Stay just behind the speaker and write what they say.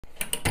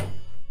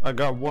I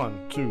got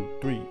 1, 2,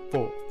 3,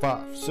 4,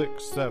 5,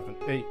 6, 7,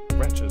 8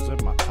 wrenches in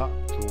my top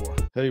drawer.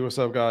 Hey, what's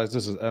up, guys?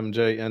 This is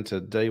MJ, and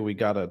today we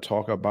got to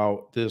talk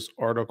about this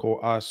article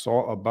I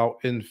saw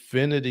about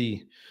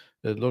Infiniti.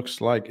 It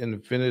looks like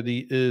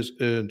Infiniti is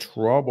in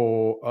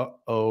trouble.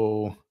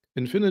 Uh-oh.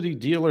 Infiniti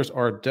dealers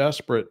are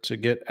desperate to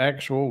get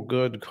actual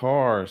good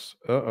cars.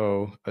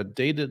 Uh-oh. A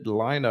dated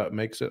lineup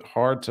makes it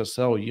hard to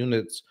sell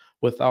units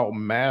without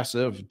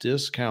massive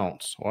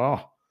discounts.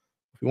 Wow.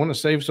 If you want to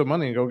save some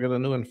money, go get a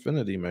new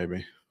Infiniti,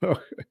 maybe.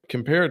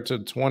 Compared to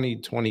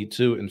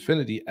 2022,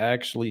 Infiniti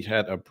actually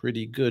had a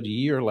pretty good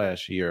year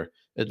last year,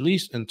 at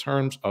least in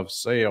terms of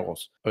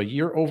sales. A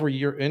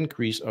year-over-year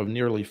increase of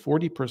nearly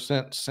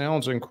 40%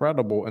 sounds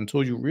incredible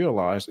until you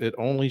realize it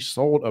only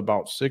sold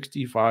about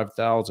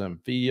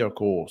 65,000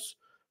 vehicles.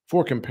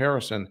 For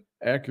comparison,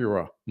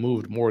 Acura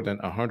moved more than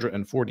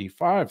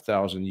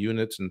 145,000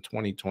 units in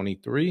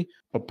 2023.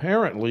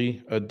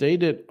 Apparently, a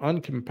dated,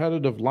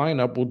 uncompetitive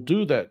lineup will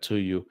do that to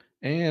you.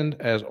 And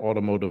as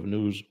Automotive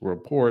News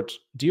reports,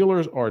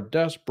 dealers are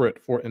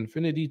desperate for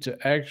Infiniti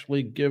to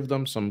actually give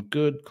them some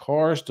good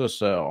cars to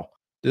sell.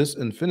 This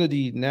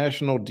Infiniti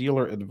National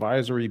Dealer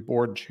Advisory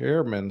Board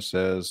chairman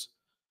says,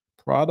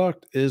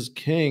 "Product is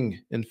king.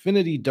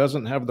 Infiniti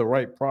doesn't have the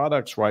right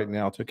products right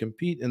now to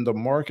compete in the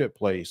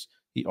marketplace."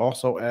 He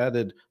also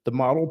added, "The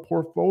model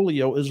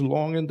portfolio is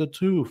long in the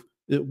tooth.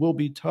 It will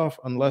be tough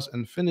unless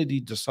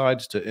Infiniti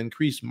decides to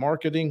increase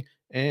marketing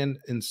and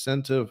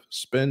incentive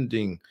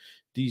spending.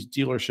 These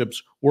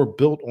dealerships were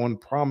built on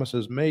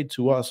promises made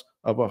to us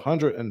of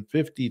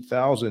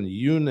 150,000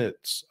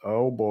 units."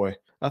 Oh boy.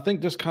 I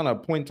think this kind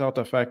of points out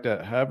the fact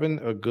that having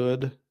a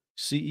good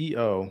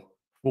CEO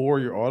for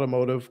your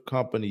automotive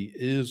company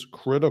is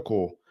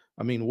critical.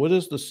 I mean, what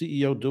is the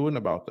CEO doing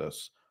about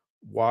this?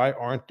 Why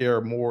aren't there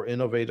more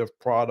innovative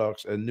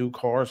products and new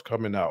cars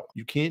coming out?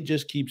 You can't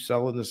just keep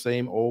selling the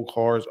same old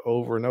cars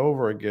over and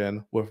over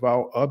again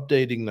without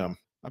updating them.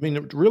 I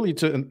mean, really,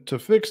 to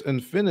fix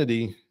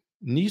Infiniti,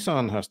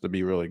 Nissan has to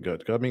be really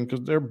good. I mean,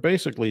 because they're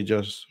basically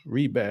just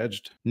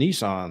rebadged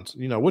Nissans,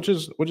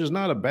 which is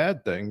not a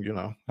bad thing.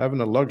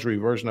 Having a luxury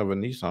version of a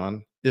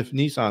Nissan, if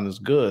Nissan is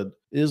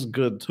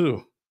good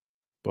too.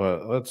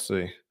 But let's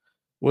see.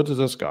 What does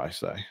this guy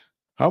say?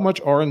 How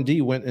much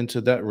R&D went into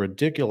that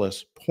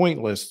ridiculous,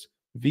 pointless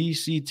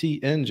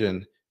VCT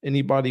engine?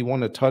 Anybody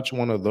want to touch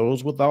one of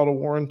those without a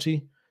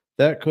warranty?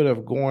 That could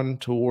have gone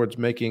towards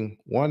making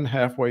one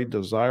halfway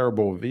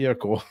desirable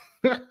vehicle.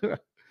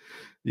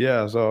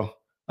 Yeah, so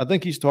I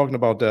think he's talking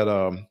about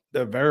that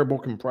variable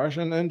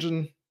compression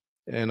engine,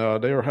 and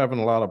they were having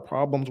a lot of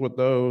problems with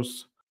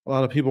those. A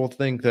lot of people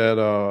think that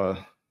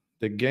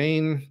the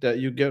gain that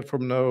you get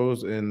from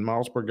those in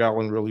miles per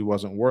gallon really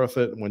wasn't worth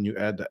it when you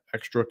add the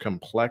extra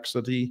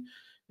complexity,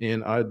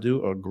 and I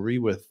do agree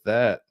with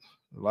that.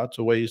 Lots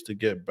of ways to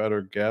get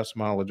better gas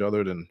mileage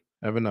other than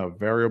having a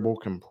variable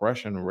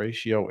compression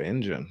ratio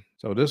engine.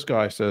 So this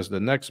guy says the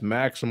next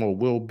Maxima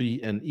will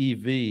be an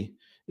EV.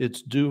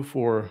 It's due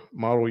for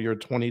model year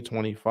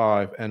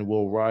 2025 and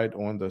will ride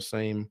on the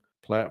same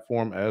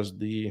platform as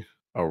the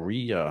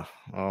Aria.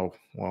 Oh,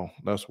 well,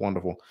 that's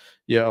wonderful.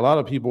 Yeah, a lot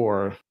of people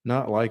are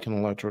not liking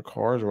electric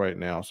cars right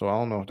now, so I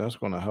don't know if that's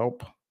going to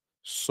help,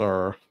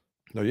 sir.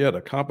 No, yeah,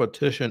 the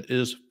competition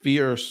is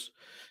fierce,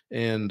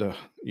 and I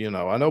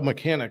know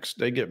mechanics,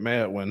 they get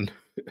mad when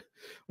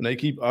when they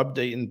keep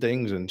updating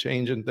things and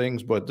changing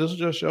things, but this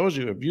just shows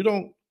you, if you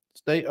don't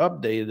stay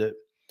updated,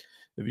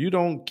 if you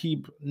don't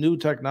keep new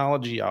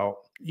technology out,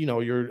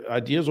 your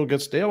ideas will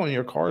get stale and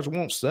your cars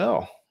won't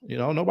sell.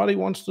 Nobody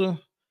wants to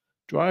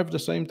drive the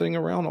same thing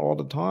around all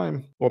the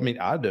time. Well, I mean,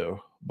 I do,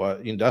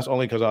 but that's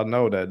only because I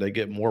know that they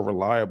get more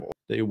reliable.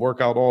 They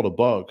work out all the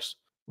bugs.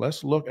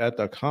 Let's look at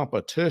the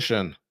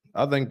competition.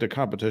 I think the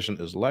competition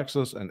is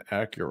Lexus and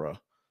Acura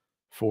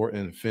for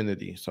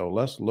Infiniti. So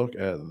let's look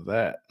at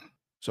that.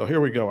 So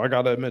here we go. I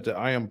got to admit that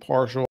I am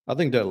partial. I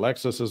think that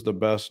Lexus is the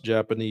best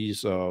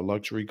Japanese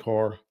luxury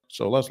car.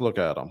 So let's look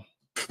at them.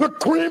 The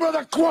cream of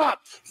the crop.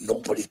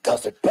 Nobody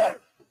does it better.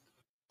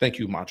 Thank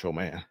you, Macho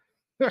Man.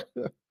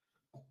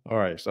 All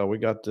right. So we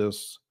got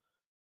this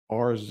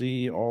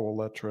RZ all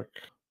electric.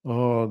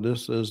 Oh,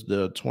 this is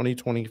the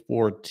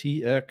 2024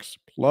 TX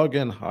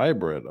plug-in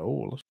hybrid.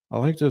 Oh, I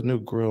like this new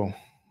grill.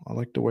 I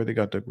like the way they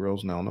got the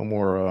grills now. No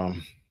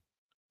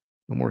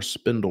more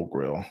spindle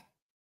grill.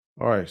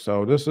 All right,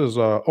 so this is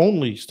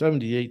only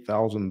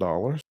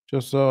 $78,000.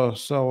 Just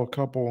sell a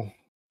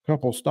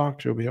couple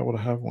stocks, you'll be able to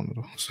have one of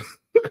those.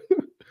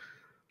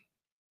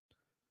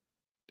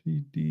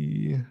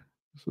 DD.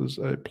 This is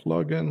a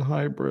plug-in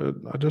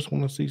hybrid. I just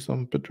want to see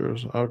some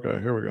pictures.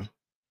 Okay, here we go.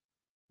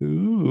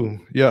 Ooh,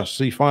 yes.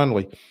 See,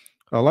 finally,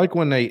 I like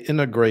when they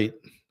integrate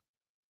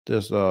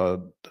this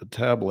the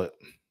tablet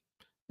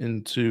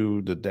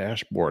into the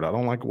dashboard. I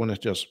don't like when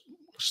it's just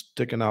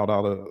sticking out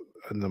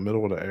in the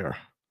middle of the air.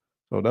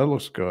 So that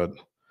looks good.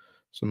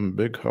 Some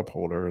big cup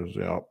holders.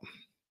 Yep.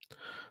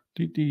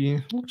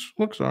 DD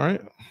looks all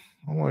right.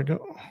 I like it.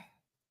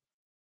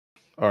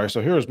 All right,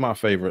 so here's my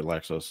favorite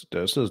Lexus.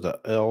 This is the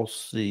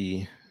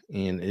LC,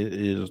 and it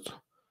is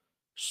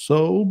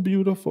So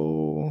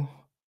beautiful.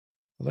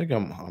 I think I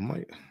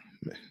might,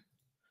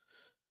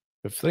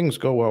 if things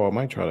go well, I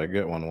might try to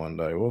get one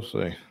day. We'll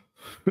see.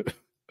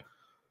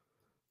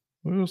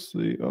 We'll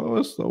see. Oh,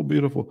 it's so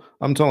beautiful.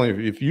 I'm telling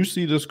you, if you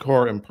see this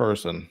car in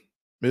person,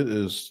 it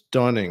is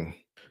stunning.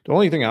 The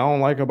only thing I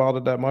don't like about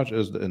it that much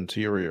is the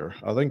interior.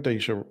 I think they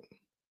should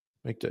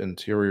make the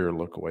interior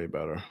look way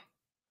better.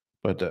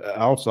 But the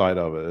outside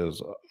of it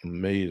is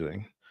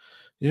amazing.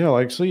 Yeah,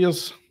 like see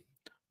it's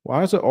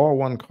why is it all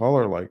one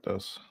color like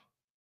this?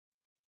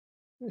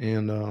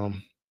 And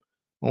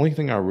only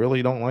thing I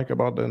really don't like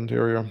about the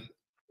interior,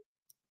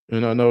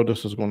 and I know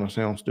this is gonna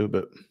sound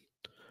stupid,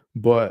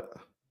 but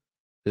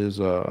is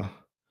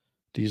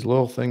these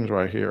little things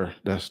right here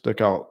that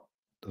stick out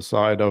the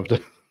side of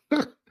the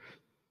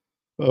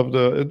of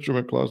the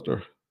instrument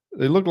cluster.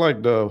 They look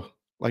like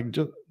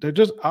just they're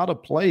just out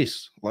of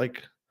place.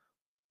 Like,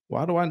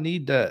 why do I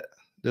need that?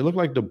 They look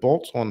like the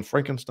bolts on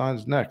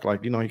Frankenstein's neck.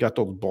 Like, you got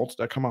those bolts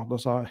that come out the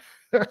side.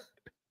 That's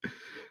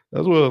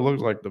what it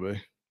looks like to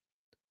me.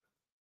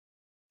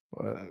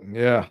 But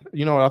yeah,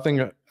 I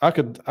think I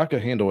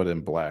could handle it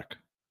in black.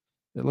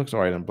 It looks all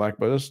right in black,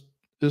 but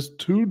it's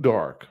too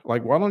dark.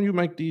 Like, why don't you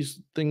make these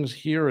things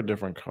here a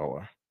different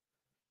color?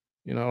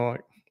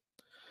 Like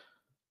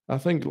I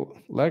think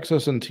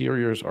Lexus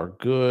interiors are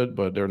good,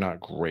 but they're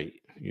not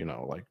great.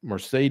 Like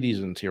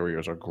Mercedes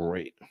interiors are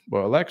great,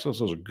 but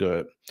Lexus is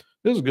good.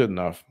 This is good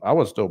enough. I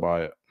would still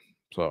buy it.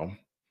 So,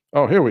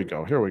 oh, here we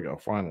go. Here we go.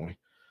 Finally,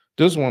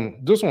 this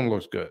one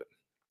looks good.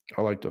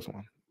 I like this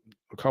one.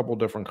 A couple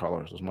different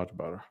colors is much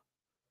better.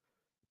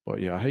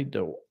 But yeah, I hate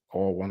the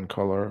all one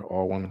color,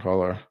 all one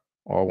color,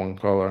 all one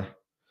color.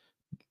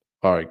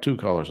 All right, two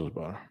colors is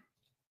better.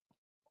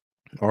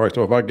 All right,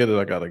 so if I get it,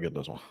 I gotta get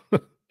this one.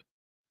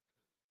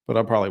 But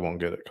I probably won't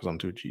get it because I'm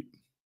too cheap.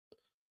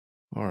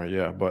 All right,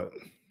 yeah, but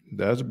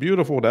that's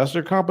beautiful. That's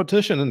your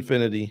competition,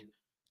 Infinity.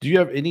 Do you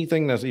have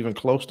anything that's even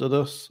close to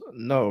this?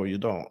 No, you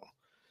don't.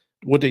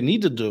 What they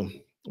need to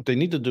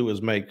do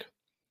is make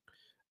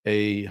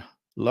a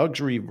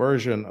luxury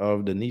version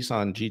of the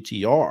Nissan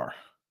GTR.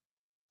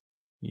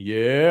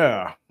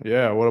 Yeah,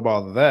 yeah. What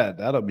about that?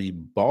 That'll be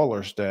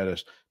baller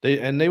status.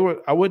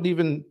 I wouldn't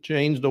even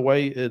change the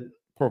way it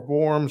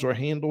performs or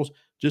handles.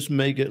 Just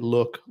make it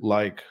look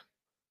like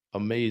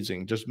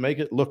amazing. Just make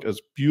it look as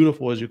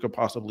beautiful as you could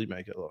possibly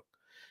make it look.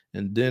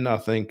 And then I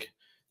think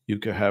you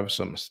could have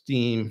some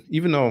steam,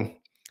 even though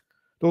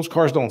those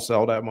cars don't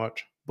sell that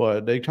much,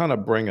 but they kind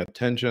of bring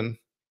attention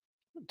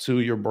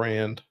to your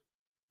brand,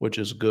 which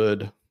is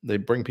good. They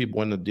bring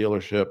people in the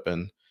dealership.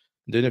 And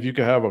then if you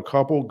could have a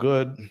couple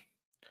good,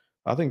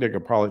 I think they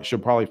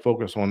should probably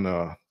focus on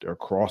their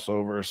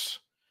crossovers,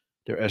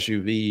 their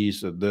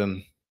SUVs, and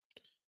then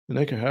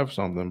they can have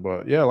something.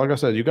 But yeah, like I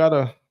said, you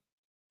gotta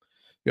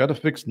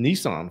fix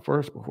Nissan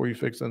first before you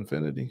fix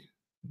Infinity.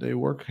 They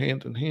work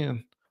hand in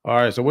hand. All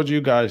right, so what do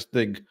you guys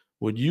think?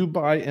 Would you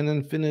buy an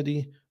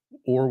Infinity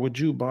or would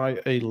you buy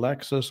a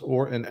Lexus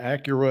or an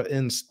Acura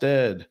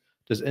instead?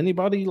 Does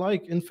anybody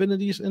like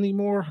Infinities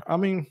anymore? I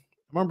mean,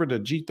 remember the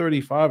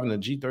G35 and the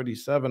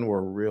G37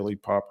 were really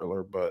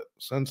popular, but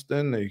since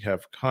then they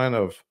have kind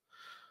of,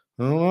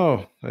 I don't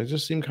know, they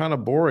just seem kind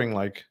of boring.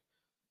 Like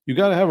you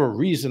got to have a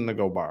reason to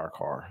go buy a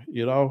car.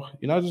 You're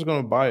not just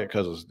going to buy it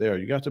because it's there.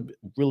 You got to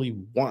really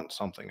want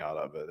something out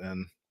of it.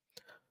 And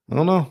I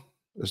don't know,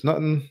 there's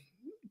nothing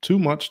too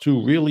much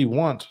to really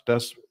want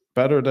that's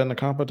better than the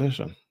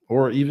competition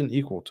or even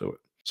equal to it.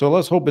 So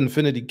let's hope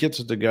Infinity gets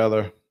it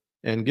together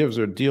and gives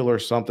their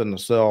dealers something to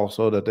sell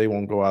so that they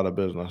won't go out of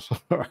business.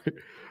 All right.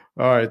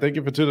 All right. Thank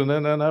you for tuning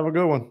in and have a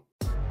good one.